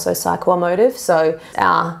biomechanical, but also psychoemotive. So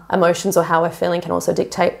our emotions or how we're feeling can also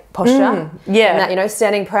dictate posture. And that, you know,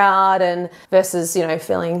 standing proud and versus, you know,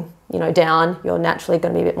 feeling, you know, down, you're naturally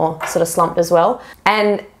going to be a bit more sort of slumped as well.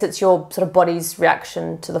 And it's your sort of body's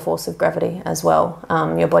reaction to the force of gravity as well.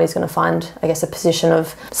 Your body's going to find, I guess, a position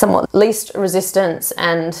of somewhat least resistance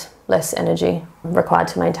and less energy required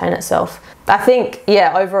to maintain itself. I think,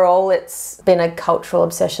 overall, it's been a cultural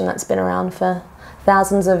obsession that's been around for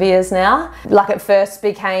thousands of years now. Like, it first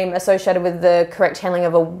became associated with the correct handling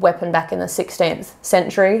of a weapon back in the 16th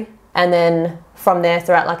century, and then from there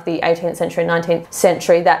throughout like the 18th century, 19th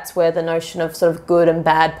century, that's where the notion of sort of good and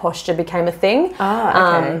bad posture became a thing.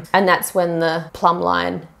 And that's when the plumb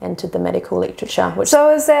line entered the medical literature.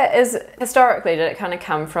 So is historically, did it kind of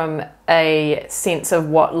come from a sense of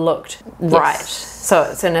what looked right? So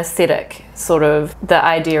it's an aesthetic sort of, the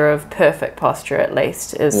idea of perfect posture at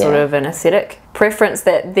least is sort of an aesthetic preference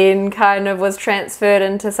that then kind of was transferred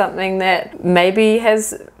into something that maybe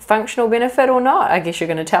has functional benefit or not. I guess you're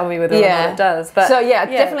going to tell me whether or not it does. But so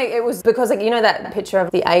definitely it was because, like, you know that picture of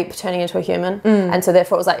the ape turning into a human, and so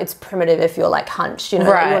therefore it was like, it's primitive if you're like hunched, you know,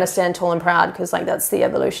 you want to stand tall and proud because like that's the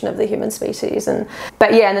evolution of the human species. And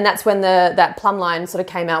then that's when that plumb line sort of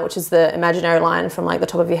came out, which is the imaginary line from like the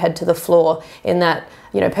top of your head to the floor, in that,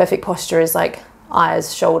 you know, perfect posture is like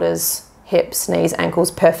eyes, shoulders, hips, knees, ankles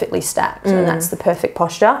perfectly stacked, and that's the perfect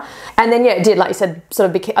posture. And then it did, like you said, sort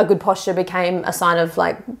of a good posture became a sign of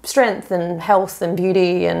like strength and health and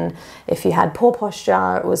beauty, and if you had poor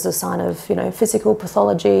posture, it was a sign of, you know, physical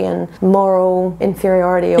pathology and moral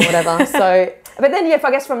inferiority or whatever. So but then,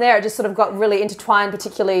 I guess from there it just sort of got really intertwined,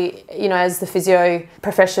 particularly, you know, as the physio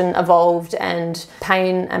profession evolved and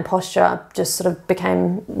pain and posture just sort of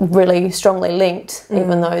became really strongly linked,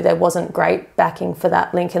 even though there wasn't great backing for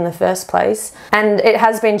that link in the first place. And it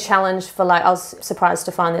has been challenged for, like, I was surprised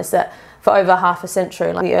to find this, that for over half a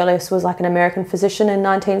century. Like, the earliest was like an American physician in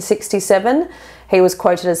 1967. He was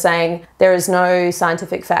quoted as saying, "There is no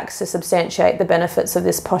scientific facts to substantiate the benefits of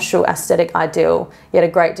this postural aesthetic ideal, yet a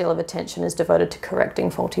great deal of attention is devoted to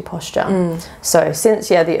correcting faulty posture." So since,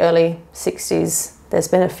 the early 60s, there's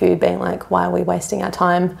been a few being like, why are we wasting our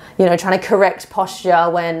time, you know, trying to correct posture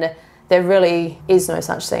when there really is no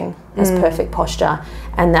such thing as perfect posture,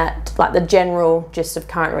 and that, like, the general gist of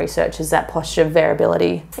current research is that posture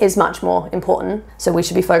variability is much more important. So we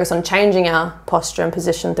should be focused on changing our posture and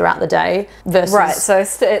position throughout the day versus... So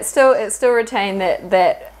it's still retained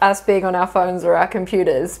that us being on our phones or our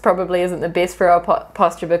computers probably isn't the best for our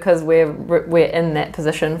posture, because we're in that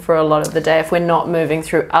position for a lot of the day if we're not moving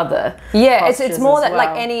through other it's more that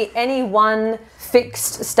like any one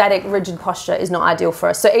fixed, static, rigid posture is not ideal for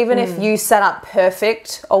us. So even if you sat up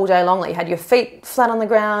perfect all day long, like you had your feet flat on the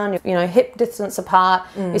ground, you know, hip distance apart,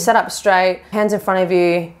 you sat up straight, hands in front of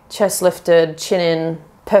you, chest lifted, chin in,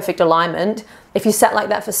 perfect alignment. If you sat like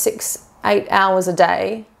that for 6-8 hours a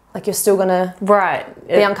day, like you're still gonna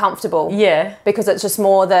be uncomfortable. Yeah. Because it's just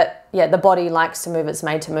more that, the body likes to move, it's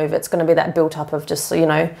made to move. It's gonna be that built up of just,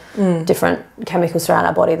 different chemicals throughout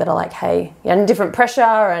our body that are like, hey, and different pressure,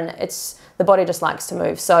 and the body just likes to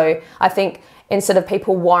move. So I think instead of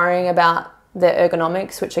people worrying about their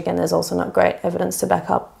ergonomics, which again, there's also not great evidence to back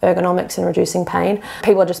up ergonomics in reducing pain,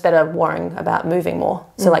 people are just better worrying about moving more.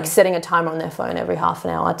 So like setting a timer on their phone every half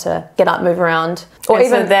an hour to get up, move around. Or and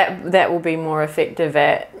even so that will be more effective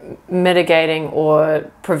at mitigating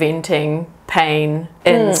or preventing pain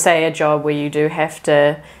in, say, a job where you do have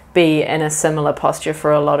to be in a similar posture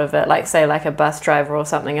for a lot of it, like say like a bus driver or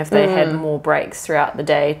something, if they had more breaks throughout the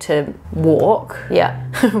day to walk,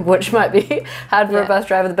 which might be hard for a bus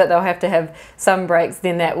driver, but they'll have to have some breaks,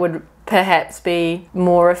 then that would perhaps be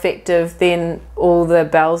more effective than all the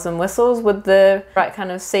bells and whistles with the right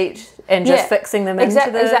kind of seat and just fixing them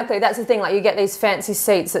exactly. That's the thing, like you get these fancy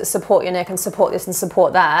seats that support your neck and support this and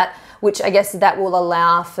support that, which I guess that will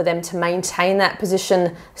allow for them to maintain that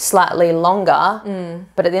position slightly longer.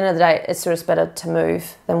 But at the end of the day, it's just better to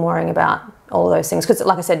move than worrying about all of those things, because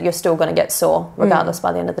like I said, you're still going to get sore regardless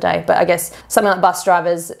by the end of the day. But I guess something like bus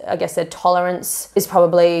drivers, I guess their tolerance is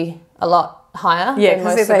probably a lot higher.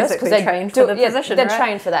 Because they're basically trained for the position, they're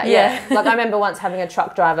trained for that. Like I remember once having a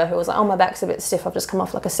truck driver who was like, oh, my back's a bit stiff, I've just come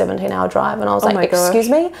off like a 17-hour drive, and I was like, excuse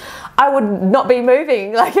me, I would not be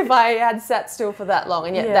moving like if I had sat still for that long.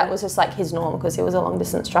 And yet that was just like his norm, because he was a long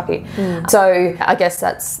distance truckie. So I guess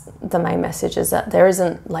that's the main message, is that there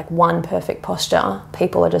isn't like one perfect posture.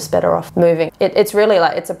 People are just better off moving. It's really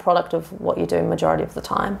like, it's a product of what you do majority of the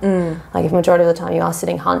time. Like if majority of the time you are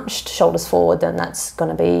sitting hunched, shoulders forward, then that's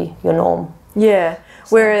going to be your norm. Yeah,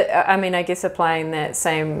 where I mean, I guess applying that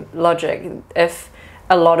same logic, if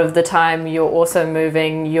a lot of the time you're also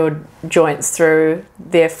moving your joints through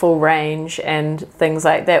their full range and things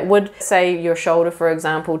like that, would say your shoulder, for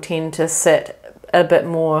example, tend to sit a bit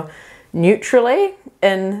more neutrally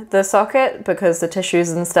in the socket because the tissues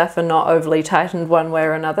and stuff are not overly tightened one way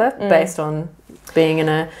or another based on being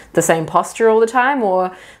in the same posture all the time?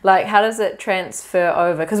 Or like, how does it transfer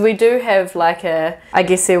over? Because we do have like I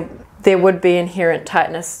guess there would be inherent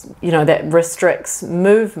tightness, that restricts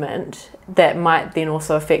movement, that might then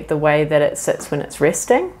also affect the way that it sits when it's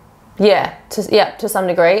resting. To some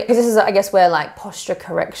degree, because this is, I guess, where like posture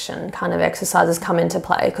correction kind of exercises come into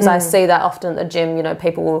play, because I see that often at the gym.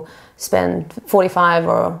 People will spend 45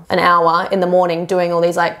 or an hour in the morning doing all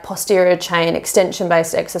these like posterior chain extension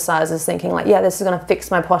based exercises, thinking like, this is going to fix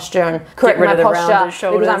my posture and correct my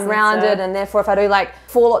posture because I'm rounded, and therefore if I do like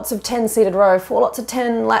 4 lots of 10 seated row, 4 lots of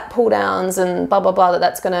 10 lat pull downs and blah blah blah,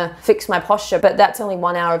 that's going to fix my posture. But that's only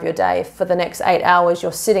 1 hour of your day. For the next 8 hours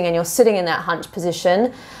you're sitting in that hunch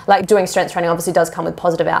position. Like doing strength training obviously does come with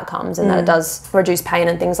positive outcomes, and that it does reduce pain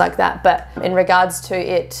and things like that, but in regards to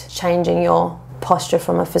it changing your posture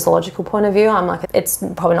from a physiological point of view, I'm like, it's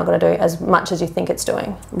probably not going to do as much as you think it's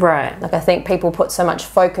doing. Right. Like I think people put so much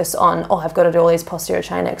focus on, I've got to do all these posterior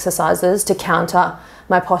chain exercises to counter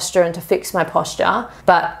my posture and to fix my posture,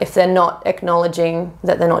 but if they're not acknowledging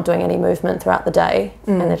that they're not doing any movement throughout the day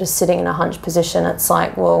and they're just sitting in a hunch position, it's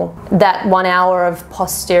like, well, that 1 hour of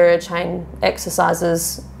posterior chain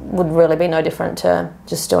exercises would really be no different to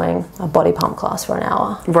just doing a body pump class for an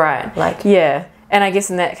hour. Right. And I guess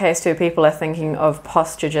in that case too, people are thinking of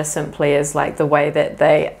posture just simply as like the way that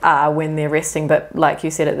they are when they're resting. But like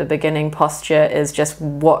you said at the beginning, posture is just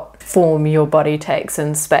what form your body takes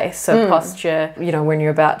in space. So posture, when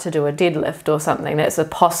you're about to do a deadlift or something, that's a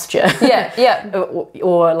posture.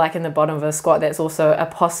 Or like in the bottom of a squat, that's also a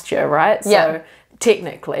posture, right? So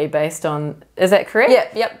technically based on, is that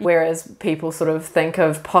correct? Whereas people sort of think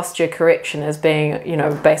of posture correction as being,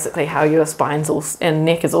 basically how your spines and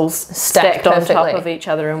neck is all stacked on top of each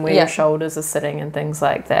other, and where your shoulders are sitting and things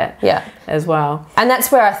like that as well. And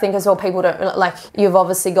that's where I think as well, people don't, like, you've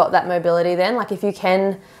obviously got that mobility then, like if you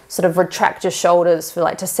can sort of retract your shoulders for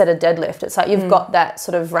like to set a deadlift, it's like you've got that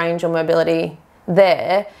sort of range or mobility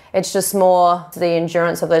there. It's just more the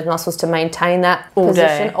endurance of those muscles to maintain that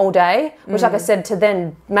position all day, which like I said, to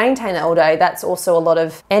then maintain that all day, that's also a lot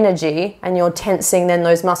of energy, and you're tensing then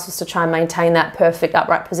those muscles to try and maintain that perfect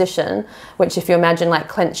upright position, which if you imagine like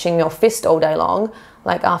clenching your fist all day long,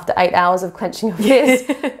 like after 8 hours of clenching your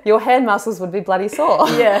fist, your hand muscles would be bloody sore.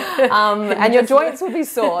 And your joints would be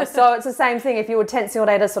sore. So it's the same thing if you were tensing all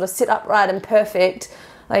day to sort of sit upright and perfect,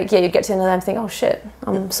 like you'd get to the end of the day and think, oh shit,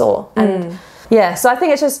 I'm sore. And so I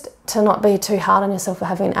think it's just to not be too hard on yourself for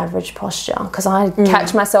having an average posture, because I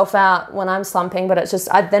catch myself out when I'm slumping, but it's just,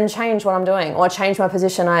 I then change what I'm doing, or I change my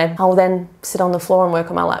position. I'll then sit on the floor and work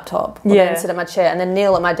on my laptop, or then sit at my chair and then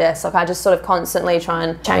kneel at my desk. Like I just sort of constantly try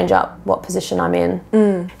and change up what position I'm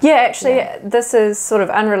in. Yeah, actually, this is sort of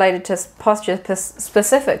unrelated to posture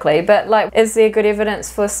specifically, but like, is there good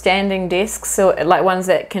evidence for standing desks, or like ones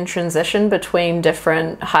that can transition between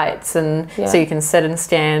different heights, and so you can sit and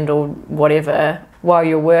stand or whatever while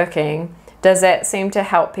you're working? Does that seem to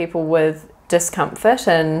help people with discomfort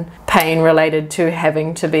and pain related to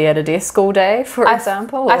having to be at a desk all day, for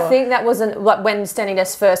example? I think that wasn't, like, when standing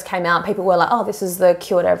desks first came out, people were like, oh, this is the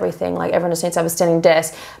cure to everything, like everyone just needs to have a standing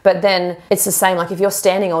desk. But then it's the same, like if you're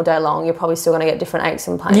standing all day long, you're probably still going to get different aches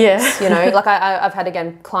and pains. You know, like I've had,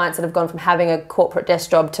 again, clients that have gone from having a corporate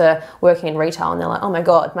desk job to working in retail, and they're like, oh my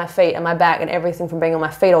God, my feet and my back and everything from being on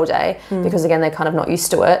my feet all day, because again, they're kind of not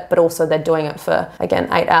used to it, but also they're doing it for, again,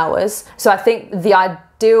 8 hours. So I think the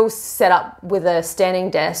ideal setup with a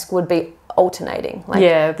standing desk would be alternating.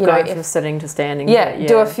 Like, going from sitting to standing.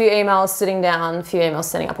 Do a few emails sitting down, a few emails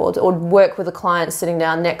standing up, or work with a client sitting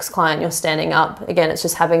down, next client you're standing up. Again, it's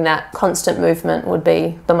just having that constant movement would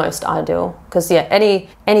be the most ideal, because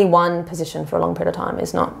any one position for a long period of time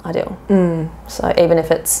is not ideal. So even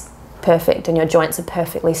if it's perfect and your joints are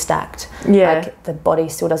perfectly stacked, like the body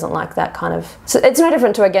still doesn't like that kind of, so it's no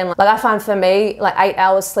different to, again, like I find for me, like 8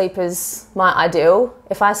 hours sleep is my ideal.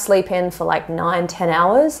 If I sleep in for like 9-10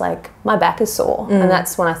 hours, like my back is sore, and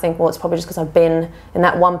that's when I think, well, it's probably just because I've been in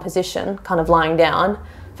that one position kind of lying down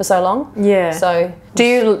for so long. So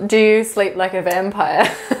do you sleep like a vampire?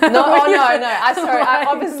 No.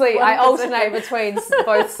 I alternate between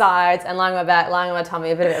both sides and lying on my back, lying on my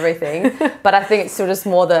tummy, a bit of everything. But I think it's still just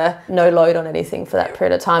more the no load on anything for that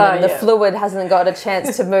period of time, and the fluid hasn't got a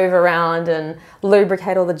chance to move around and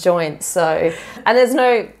lubricate all the joints. So, and there's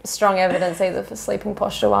no strong evidence either for sleeping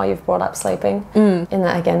posture while you've brought up sleeping. In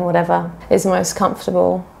that, again, whatever is most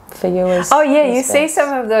comfortable for you is you see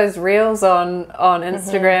some of those reels on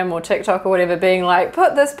Instagram or TikTok or whatever, being like,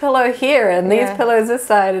 put this pillow here and these pillows this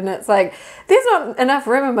side, and it's like, there's not enough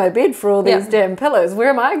room in my bed for all these damn pillows. Where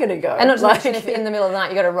am I going to go? And not to mention, if in the middle of the night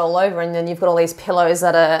you got to roll over, and then you've got all these pillows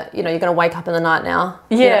that are, you know, you're going to wake up in the night now.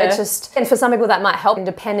 It's just, and for some people that might help, and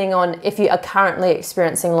depending on if you are currently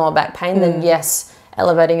experiencing lower back pain, then yes,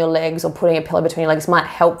 elevating your legs or putting a pillow between your legs might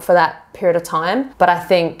help for that period of time. But I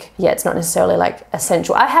think, it's not necessarily like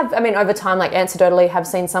essential. Over time, like anecdotally, have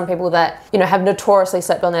seen some people that, you know, have notoriously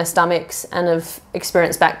slept on their stomachs and have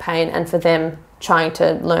experienced back pain, and for them trying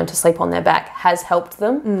to learn to sleep on their back has helped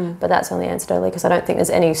them. But that's only anecdotally, because I don't think there's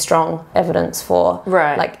any strong evidence for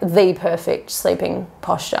like the perfect sleeping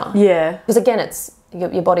posture. Because again, it's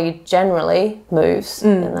your body generally moves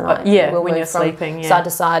in the night. When you're sleeping, side to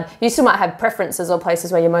side. You still might have preferences or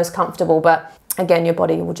places where you're most comfortable, but again, your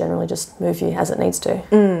body will generally just move you as it needs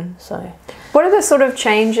to. So, what are the sort of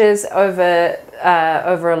changes over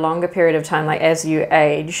a longer period of time, like as you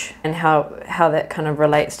age, and how that kind of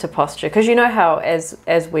relates to posture? Because you know how as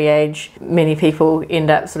we age, many people end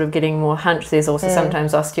up sort of getting more hunched. There's also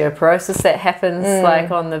sometimes osteoporosis that happens,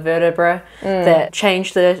 like on the vertebra, that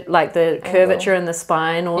change the curvature in the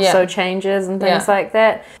spine also changes and things like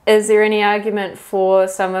that. Is there any argument for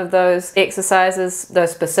some of those exercises,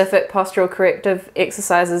 those specific postural corrective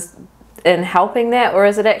exercises, in helping that, or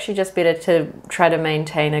is it actually just better to try to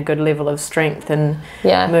maintain a good level of strength and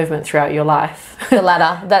movement throughout your life? The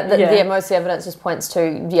latter. Most of the evidence just points to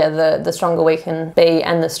the stronger we can be,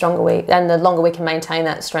 and the longer we can maintain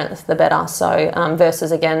that strength, the better. So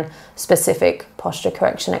versus, again, specific posture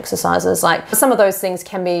correction exercises, like some of those things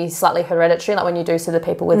can be slightly hereditary. Like when you do see the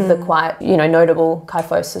people with the quite notable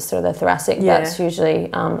kyphosis through the thoracic, that's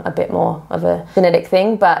usually a bit more of a genetic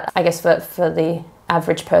thing. But I guess for the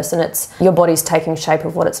average person, it's your body's taking shape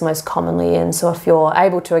of what it's most commonly in. So if you're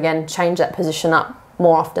able to, again, change that position up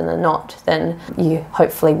more often than not, then you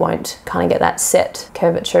hopefully won't kind of get that set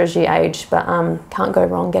curvature as you age. But can't go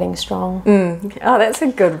wrong getting strong. Oh, that's a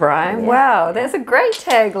good rhyme. Wow, that's a great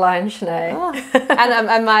tagline, Shenae.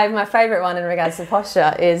 And my favourite one in regards to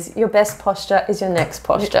posture is, your best posture is your next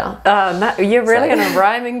posture. You're really on a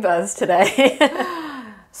rhyming buzz today.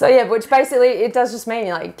 So which basically it does just mean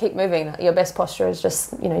you keep moving. Your best posture is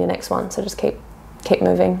just your next one. So just keep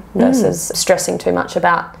moving versus stressing too much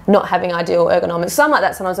about not having ideal ergonomics. So I'm like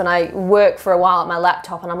that sometimes when I work for a while at my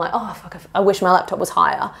laptop, and I'm like, oh fuck, I wish my laptop was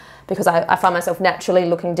higher, because I find myself naturally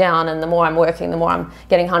looking down, and the more I'm working, the more I'm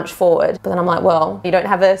getting hunched forward. But then I'm like, well, you don't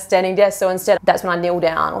have a standing desk, so instead that's when I kneel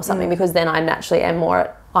down or something, because then I naturally am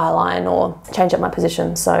more eye line or change up my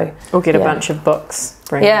position. So or get a bunch of books,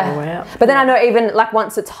 bring it all the way up. But then I know even like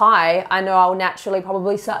once it's high, I know I'll naturally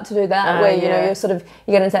probably start to do that where you know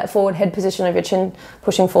you get into that forward head position of your chin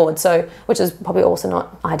pushing forward. So which is probably also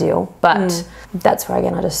not ideal, but that's where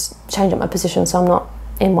again I just change up my position so I'm not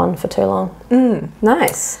in one for too long.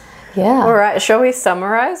 Nice. Yeah. All right, shall we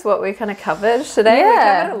summarize what we kind of covered today?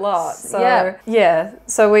 Yeah. We covered a lot. So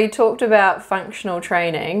so we talked about functional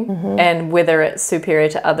training and whether it's superior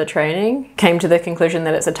to other training. Came to the conclusion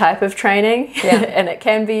that it's a type of training and it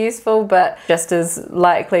can be useful, but just as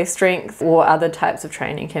likely strength or other types of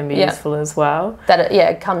training can be useful as well. That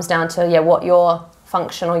it comes down to what your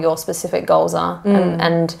function or your specific goals are,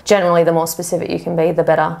 and generally the more specific you can be, the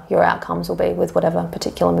better your outcomes will be with whatever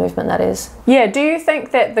particular movement that is. Yeah. Do you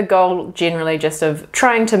think that the goal generally just of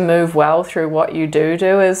trying to move well through what you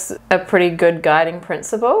do is a pretty good guiding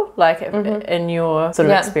principle, like in your sort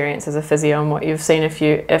of experience as a physio and what you've seen,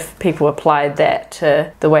 if people applied that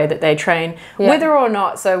to the way that they train, whether or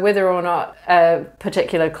not a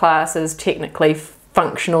particular class is technically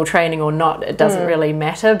functional training or not, it doesn't really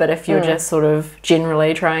matter, but if you're just sort of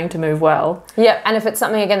generally trying to move well. Yeah, and if it's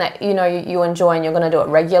something again that you enjoy and you're going to do it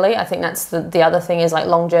regularly, I think that's the other thing is like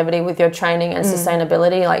longevity with your training and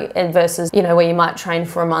sustainability, like versus where you might train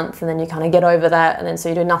for a month and then you kind of get over that and then so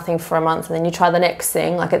you do nothing for a month and then you try the next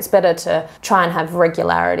thing. Like it's better to try and have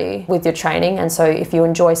regularity with your training, and so if you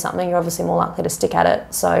enjoy something you're obviously more likely to stick at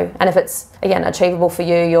it. So, and if it's again achievable for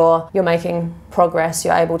you, you're making progress,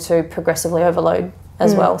 you're able to progressively overload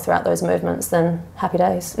as well throughout those movements, then happy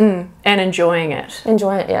days. And enjoying it.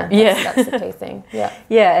 Enjoying it, that's the key thing.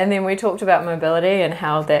 Yeah, and then we talked about mobility and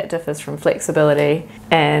how that differs from flexibility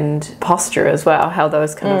and posture as well, how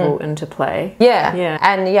those kind of all interplay. Yeah.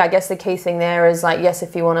 And I guess the key thing there is like, yes,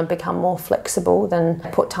 if you want to become more flexible, then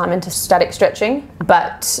put time into static stretching,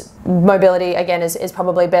 but mobility again is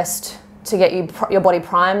probably best to get your body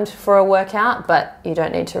primed for a workout, but you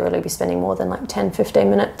don't need to really be spending more than like 10-15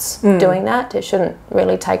 minutes doing that. It shouldn't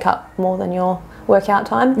really take up more than your workout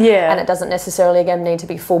time. And it doesn't necessarily again need to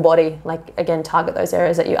be full body, like again target those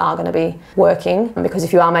areas that you are going to be working, because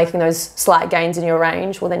if you are making those slight gains in your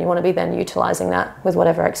range, well then you want to be then utilizing that with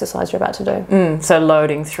whatever exercise you're about to do. So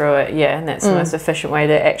loading through it, and that's the most efficient way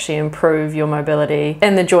to actually improve your mobility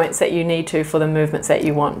and the joints that you need to for the movements that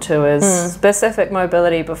you want to is specific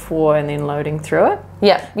mobility before and then loading through it.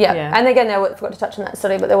 And again, I forgot to touch on that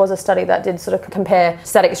study, but there was a study that did sort of compare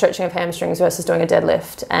static stretching of hamstrings versus doing a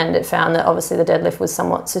deadlift, and it found that obviously the deadlift was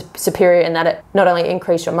somewhat superior in that it not only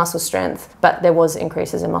increased your muscle strength, but there was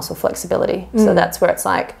increases in muscle flexibility. So that's where it's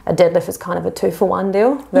like a deadlift is kind of a 2-for-1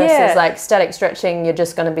 deal versus like static stretching, you're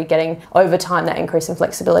just going to be getting over time that increase in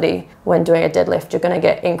flexibility. When doing a deadlift, you're going to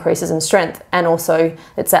get increases in strength, and also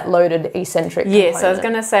it's that loaded eccentric component. So I was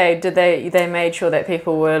going to say, did they made sure that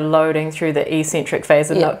people were loading through the eccentric phase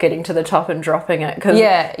and not getting to the top and dropping it? Cause,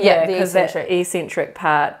 because that eccentric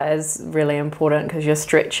part is really important because you're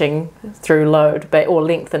stretching through load, or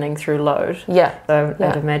lengthening through load. So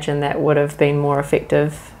I'd imagine that would have been more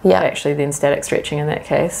effective actually than static stretching in that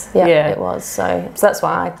case. It was. So that's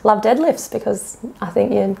why I love deadlifts, because I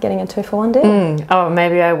think you're getting a 2-for-1 deal. Oh,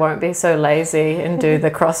 maybe I won't be so lazy and do the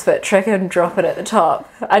CrossFit trick and drop it at the top.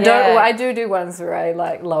 I do ones where I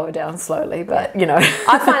like lower down slowly, but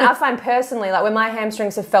I find personally, like when my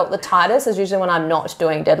hamstrings have felt the tightest is usually when I'm not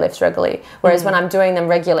doing deadlifts regularly, whereas when I'm doing them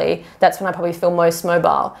regularly, that's when I probably feel most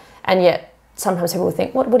mobile. And yet sometimes people will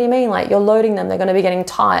think, what do you mean? Like you're loading them, they're going to be getting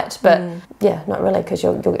tight. But not really, because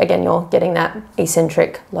you're getting that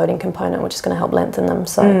eccentric loading component, which is going to help lengthen them.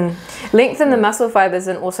 So lengthen the muscle fibers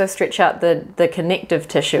and also stretch out the connective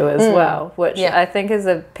tissue as well, which I think is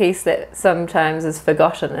a piece that sometimes is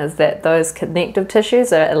forgotten, is that those connective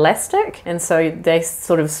tissues are elastic, and so they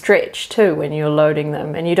sort of stretch too when you're loading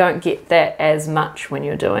them, and you don't get that as much when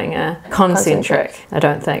you're doing a concentric. I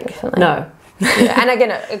don't think. Definitely. No. And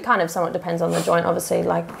again, it kind of somewhat depends on the joint. Obviously,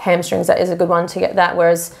 like hamstrings, that is a good one to get that,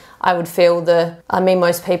 whereas I would feel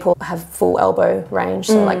most people have full elbow range,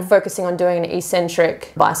 so like focusing on doing an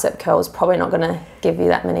eccentric bicep curl is probably not going to give you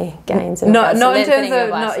that many gains. Not in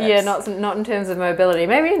terms of mobility.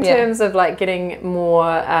 Maybe in terms of like getting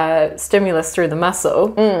more stimulus through the muscle,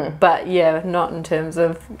 but not in terms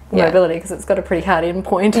of mobility, because it's got a pretty hard end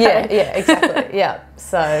point. Exactly.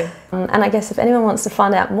 So, and I guess if anyone wants to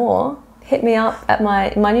find out more, hit me up at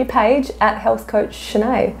my new page at Health Coach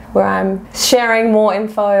Shenae, where I'm sharing more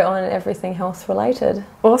info on everything health related.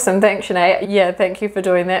 Awesome, thanks Shenae. Yeah, thank you for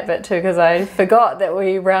doing that bit too, because I forgot that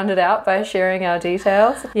we rounded out by sharing our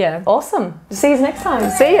details. Awesome. See you next time.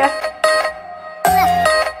 See ya.